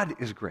God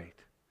is great.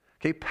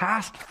 Okay,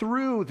 passed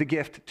through the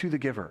gift to the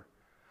giver.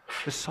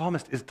 The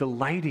psalmist is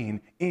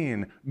delighting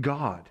in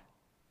God.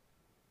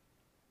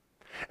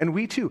 And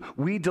we too,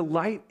 we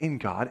delight in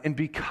God, and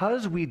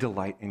because we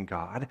delight in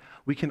God,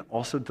 we can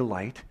also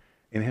delight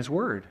in his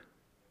word.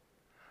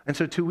 And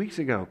so 2 weeks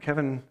ago,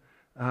 Kevin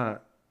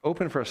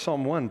opened for us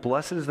Psalm 1,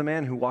 blessed is the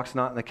man who walks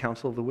not in the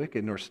counsel of the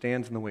wicked, nor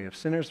stands in the way of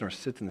sinners, nor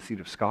sits in the seat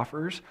of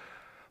scoffers,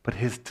 but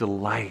his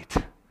delight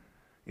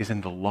is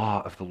in the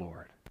law of the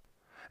Lord.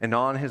 And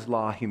on his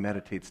law he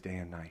meditates day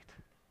and night.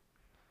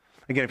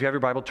 Again, if you have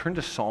your Bible, turn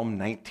to Psalm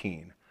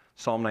 19.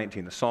 Psalm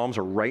 19. The Psalms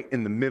are right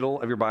in the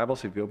middle of your Bible,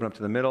 so if you open up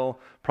to the middle,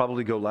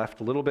 probably go left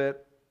a little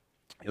bit,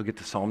 you'll get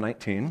to Psalm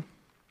 19. I'm going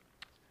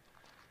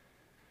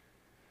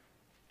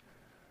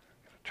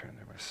to turn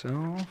there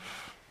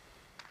myself.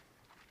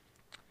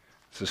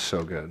 This is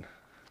so good.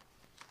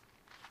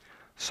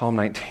 Psalm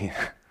 19.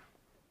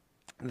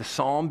 The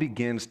psalm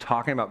begins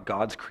talking about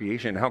God's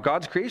creation, how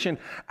God's creation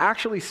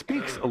actually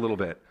speaks a little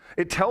bit.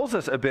 It tells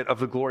us a bit of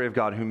the glory of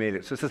God who made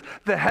it. So it says,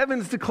 the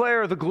heavens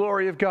declare the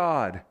glory of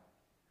God.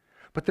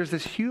 But there's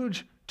this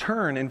huge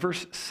turn in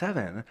verse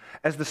 7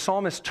 as the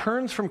psalmist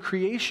turns from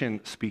creation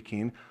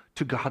speaking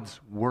to God's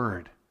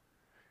word,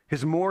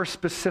 his more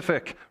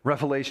specific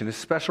revelation, his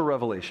special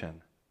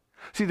revelation.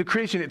 See, the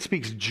creation, it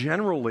speaks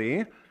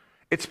generally,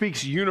 it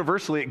speaks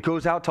universally, it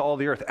goes out to all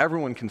the earth.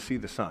 Everyone can see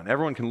the sun.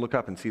 Everyone can look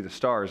up and see the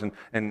stars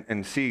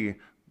and see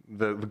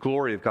the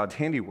glory of God's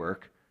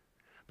handiwork.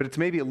 But it's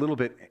maybe a little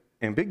bit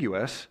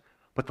ambiguous.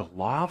 But the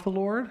law of the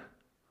Lord,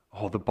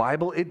 the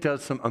Bible, it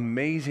does some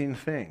amazing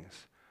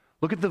things.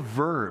 Look at the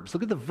verbs.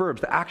 Look at the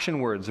verbs, the action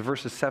words of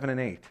verses 7 and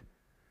 8.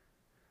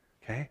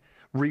 Okay?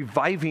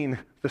 Reviving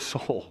the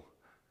soul.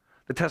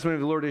 The testimony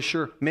of the Lord is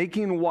sure,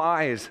 making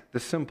wise the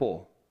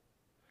simple.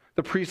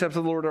 The precepts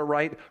of the Lord are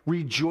right,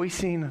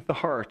 rejoicing the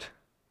heart.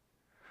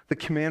 The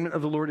commandment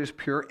of the Lord is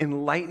pure,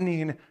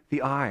 enlightening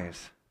the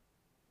eyes.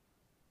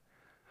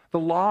 The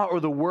law or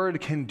the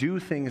word can do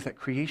things that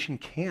creation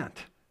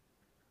can't.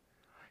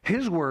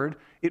 His word,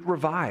 it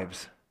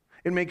revives.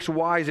 It makes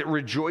wise. It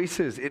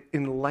rejoices. It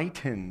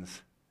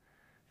enlightens.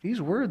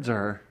 These words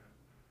are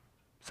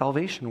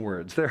salvation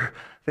words.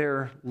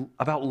 They're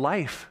about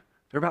life.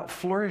 They're about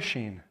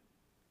flourishing.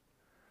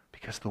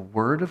 Because the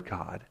word of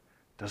God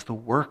does the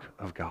work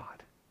of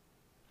God.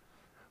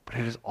 But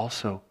it is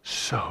also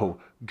so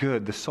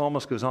good. The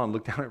psalmist goes on,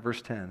 look down at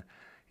verse 10.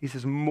 He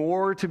says,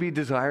 more to be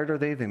desired are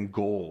they than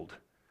gold,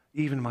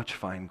 even much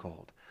fine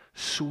gold.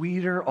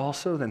 Sweeter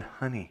also than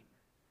honey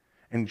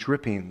and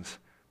drippings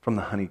from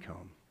the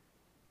honeycomb.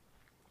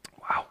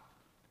 Wow.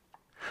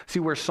 See,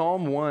 where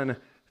Psalm 1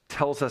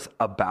 tells us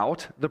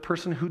about the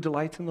person who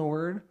delights in the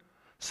word,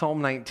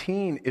 Psalm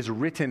 19 is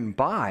written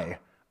by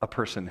a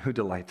person who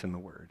delights in the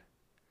word.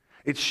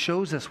 It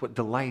shows us what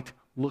delight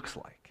looks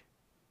like.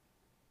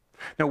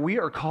 Now, we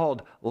are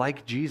called,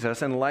 like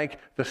Jesus and like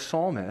the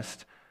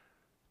psalmist,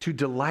 to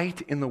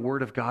delight in the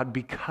word of God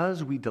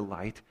because we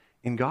delight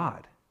in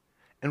God.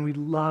 And we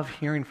love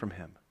hearing from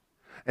him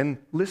and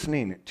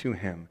listening to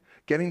him,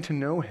 getting to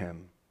know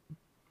him.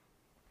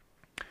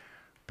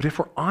 But if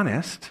we're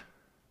honest,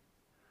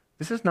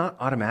 this is not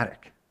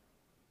automatic.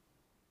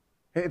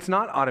 It's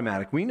not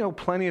automatic. We know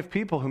plenty of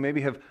people who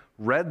maybe have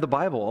read the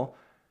Bible,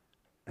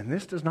 and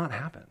this does not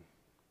happen.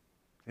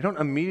 They don't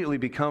immediately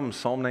become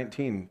Psalm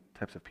 19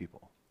 types of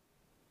people.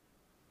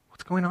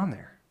 What's going on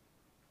there?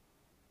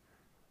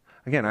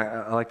 Again,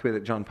 I like the way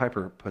that John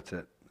Piper puts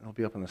it. It'll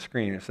be up on the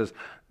screen. It says,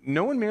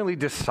 no one merely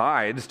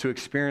decides to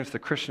experience the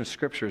Christian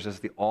scriptures as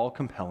the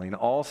all-compelling,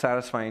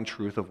 all-satisfying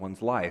truth of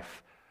one's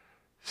life.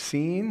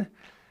 Seeing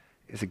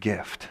is a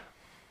gift.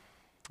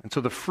 And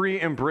so the free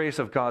embrace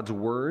of God's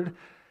word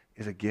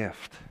is a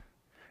gift.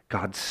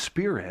 God's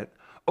Spirit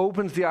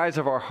opens the eyes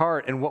of our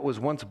heart, and what was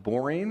once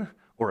boring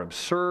or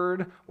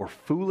absurd or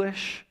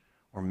foolish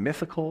or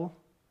mythical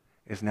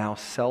is now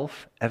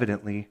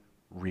self-evidently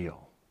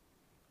real.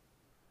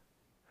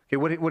 Okay,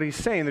 what he's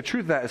saying, the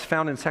truth of that is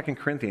found in 2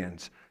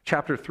 Corinthians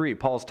chapter 3.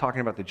 Paul's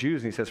talking about the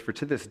Jews, and he says, for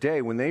to this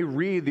day, when they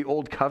read the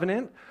old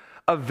covenant,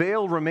 a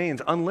veil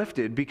remains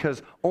unlifted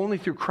because only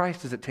through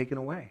Christ is it taken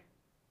away.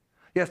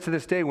 Yes, to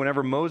this day,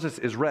 whenever Moses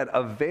is read,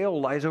 a veil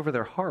lies over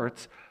their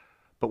hearts,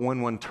 but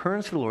when one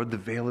turns to the Lord, the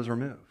veil is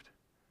removed.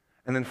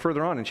 And then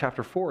further on in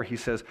chapter 4, he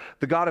says,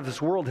 the God of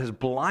this world has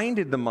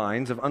blinded the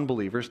minds of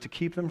unbelievers to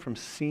keep them from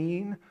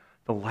seeing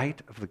the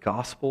light of the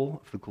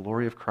gospel of the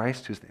glory of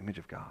Christ, who is the image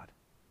of God.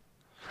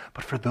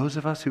 But for those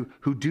of us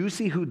who do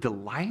see, who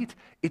delight,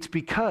 it's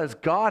because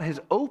God has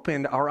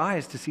opened our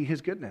eyes to see his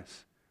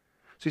goodness.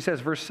 So he says,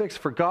 verse 6,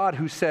 for God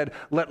who said,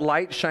 let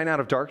light shine out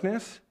of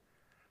darkness,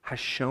 has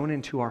shone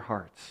into our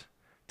hearts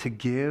to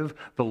give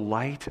the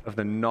light of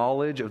the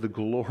knowledge of the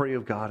glory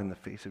of God in the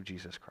face of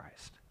Jesus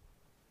Christ.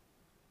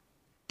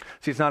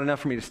 See, it's not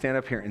enough for me to stand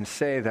up here and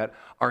say that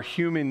our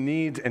human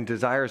needs and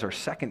desires are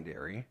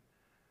secondary.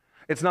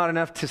 It's not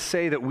enough to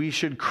say that we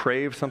should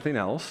crave something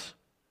else.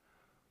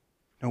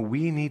 No,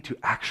 we need to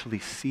actually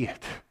see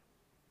it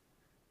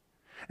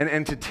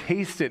and to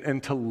taste it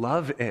and to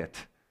love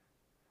it.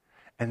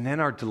 And then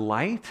our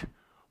delight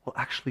will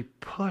actually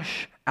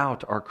push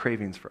out our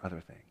cravings for other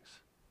things.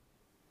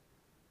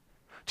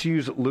 To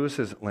use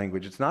Lewis's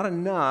language, it's not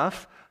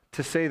enough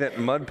to say that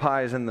mud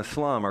pies in the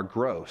slum are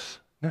gross.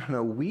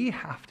 No, we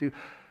have to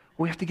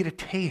get a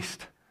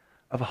taste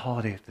of a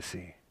holiday at the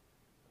sea.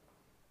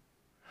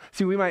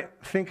 See, we might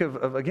think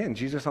of, again,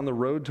 Jesus on the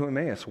road to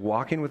Emmaus,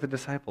 walking with the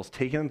disciples,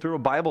 taking them through a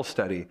Bible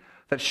study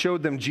that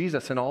showed them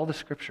Jesus in all the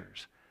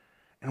scriptures.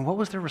 And what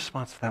was their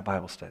response to that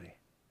Bible study?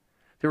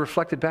 They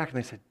reflected back and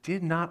they said,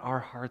 did not our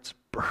hearts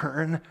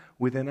burn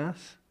within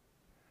us?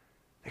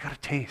 They got a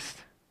taste.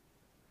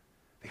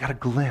 They got a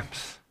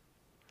glimpse.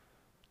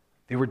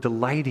 They were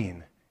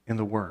delighting in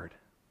the word.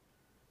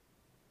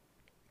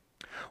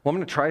 Well, I'm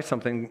going to try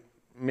something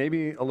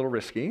maybe a little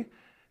risky. It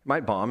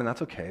might bomb, and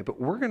that's okay,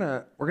 but we're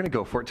gonna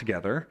go for it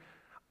together.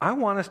 I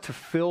want us to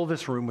fill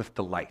this room with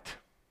delight.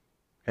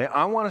 Okay?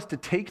 I want us to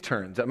take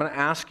turns. I'm going to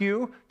ask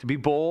you to be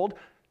bold,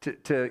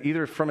 to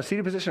either from a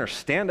seated position or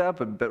stand up,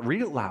 but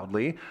read it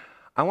loudly.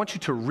 I want you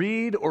to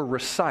read or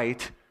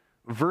recite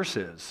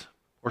verses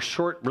or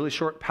really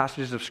short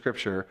passages of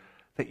Scripture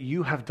that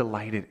you have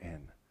delighted in.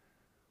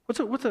 What's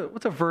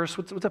a verse?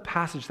 What's a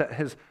passage that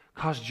has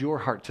caused your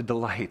heart to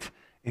delight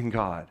in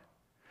God.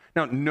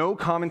 Now, no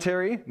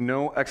commentary,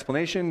 no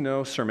explanation,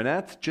 no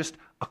sermonette, just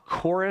a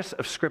chorus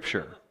of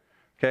Scripture,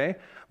 okay?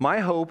 My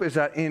hope is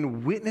that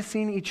in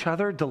witnessing each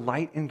other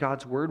delight in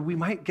God's word, we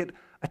might get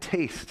a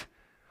taste.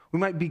 We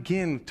might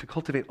begin to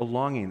cultivate a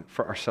longing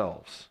for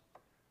ourselves.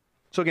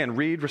 So again,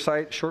 read,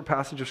 recite a short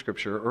passage of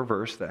Scripture or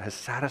verse that has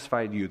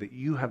satisfied you, that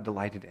you have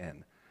delighted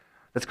in,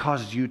 that's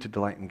caused you to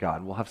delight in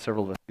God. We'll have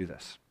several of us do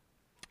this.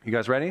 You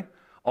guys ready?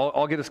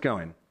 I'll get us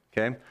going,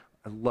 okay?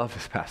 I love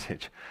this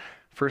passage.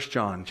 1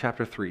 John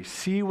chapter 3.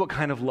 See what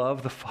kind of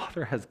love the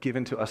Father has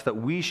given to us, that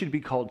we should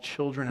be called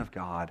children of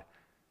God.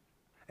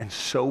 And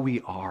so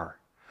we are.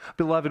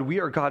 Beloved, we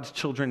are God's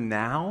children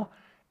now,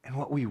 and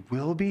what we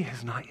will be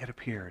has not yet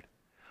appeared.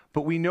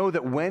 But we know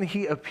that when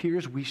he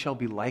appears, we shall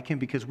be like him,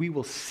 because we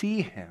will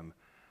see him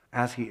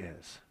as he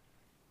is.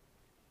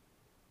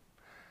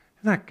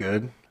 Isn't that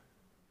good?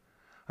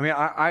 I mean,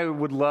 I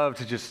would love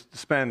to just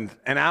spend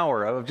an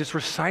hour of just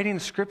reciting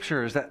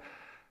scriptures that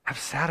have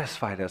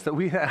satisfied us,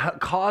 that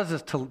cause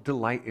us to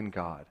delight in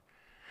God.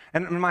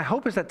 And my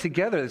hope is that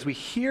together, as we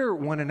hear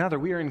one another,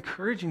 we are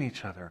encouraging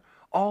each other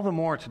all the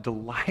more to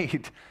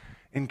delight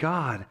in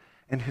God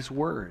and his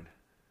word.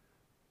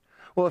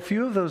 Well, a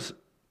few of those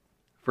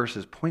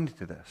verses point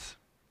to this.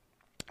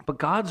 But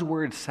God's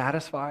word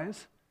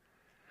satisfies,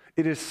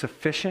 it is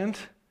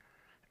sufficient,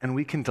 and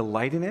we can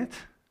delight in it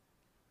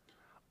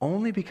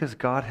only because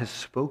God has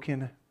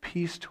spoken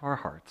peace to our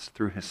hearts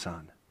through his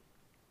Son.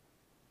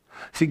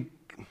 See,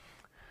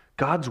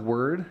 God's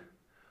word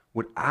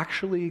would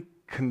actually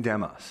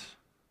condemn us.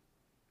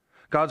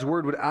 God's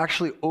word would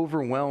actually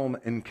overwhelm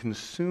and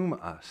consume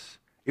us.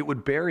 It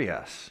would bury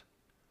us,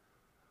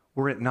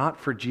 were it not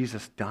for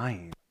Jesus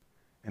dying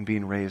and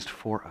being raised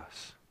for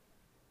us.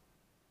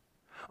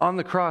 On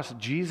the cross,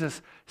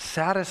 Jesus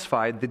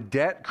satisfied the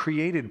debt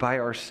created by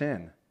our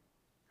sin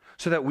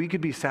so that we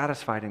could be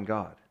satisfied in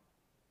God.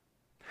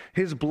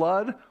 His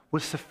blood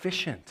was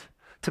sufficient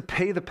to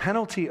pay the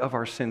penalty of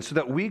our sin so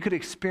that we could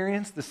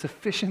experience the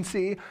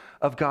sufficiency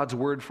of God's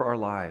word for our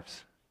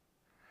lives.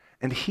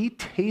 And he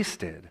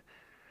tasted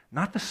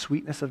not the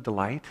sweetness of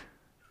delight,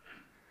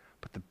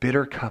 but the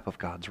bitter cup of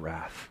God's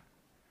wrath,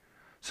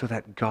 so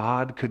that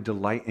God could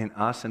delight in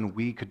us and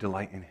we could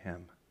delight in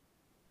him.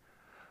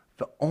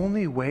 The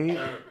only way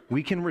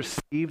we can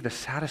receive the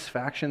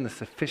satisfaction, the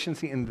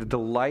sufficiency, and the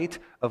delight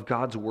of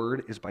God's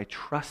word is by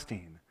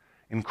trusting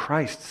in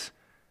Christ's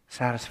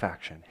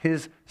satisfaction,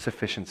 his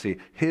sufficiency,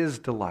 his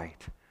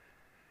delight,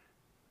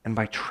 and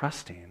by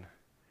trusting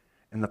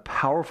in the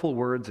powerful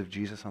words of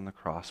Jesus on the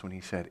cross when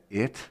he said,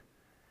 "It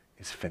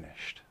is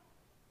finished."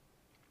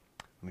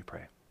 Let me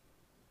pray.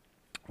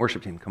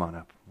 Worship team, come on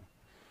up.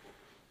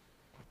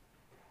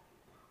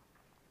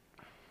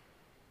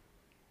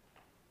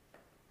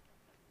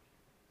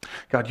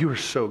 God, you are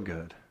so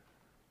good.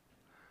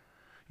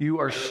 You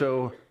are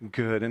so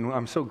good, and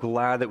I'm so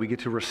glad that we get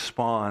to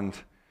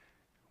respond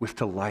with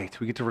delight.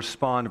 We get to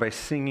respond by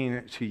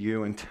singing to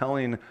you and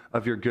telling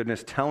of your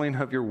goodness, telling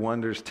of your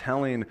wonders,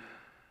 telling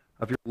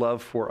of your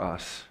love for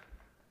us.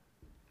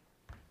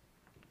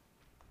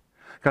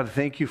 God,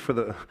 thank you for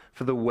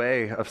the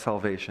way of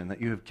salvation, that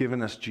you have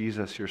given us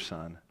Jesus, your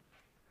Son,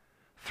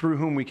 through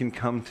whom we can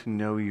come to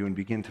know you and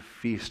begin to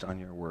feast on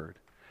your word.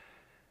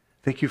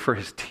 Thank you for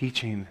his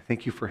teaching.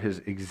 Thank you for his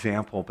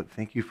example, but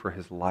thank you for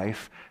his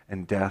life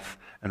and death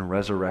and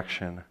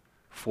resurrection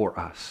for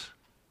us.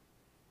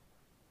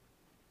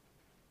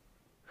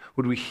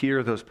 Would we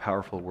hear those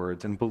powerful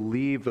words and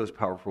believe those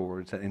powerful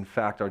words that in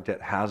fact our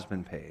debt has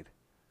been paid?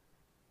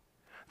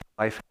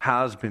 Life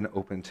has been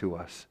opened to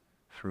us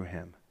through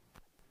him.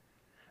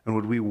 And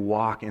would we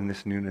walk in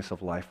this newness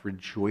of life,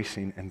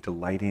 rejoicing and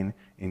delighting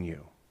in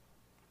you?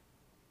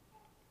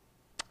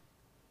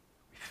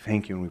 We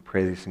thank you and we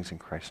pray these things in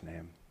Christ's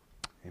name.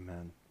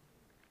 Amen.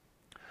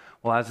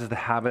 Well, as is the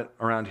habit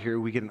around here,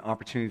 we get an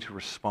opportunity to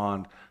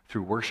respond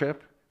through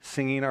worship,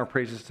 singing our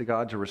praises to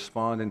God, to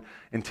respond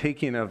and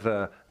taking of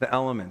the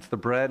elements, the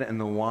bread and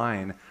the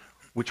wine,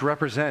 which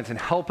represent and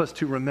help us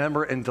to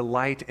remember and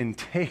delight and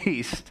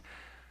taste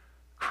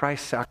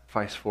Christ's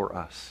sacrifice for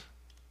us.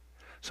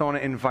 So I want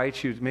to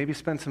invite you to maybe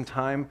spend some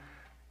time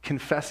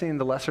confessing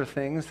the lesser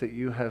things that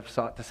you have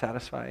sought to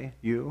satisfy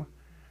you,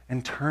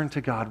 and turn to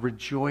God.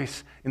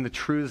 Rejoice in the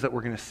truths that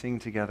we're going to sing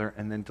together,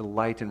 and then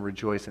delight and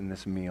rejoice in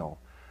this meal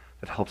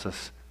that helps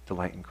us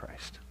delight in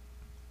Christ.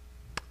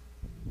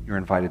 You're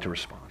invited to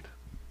respond.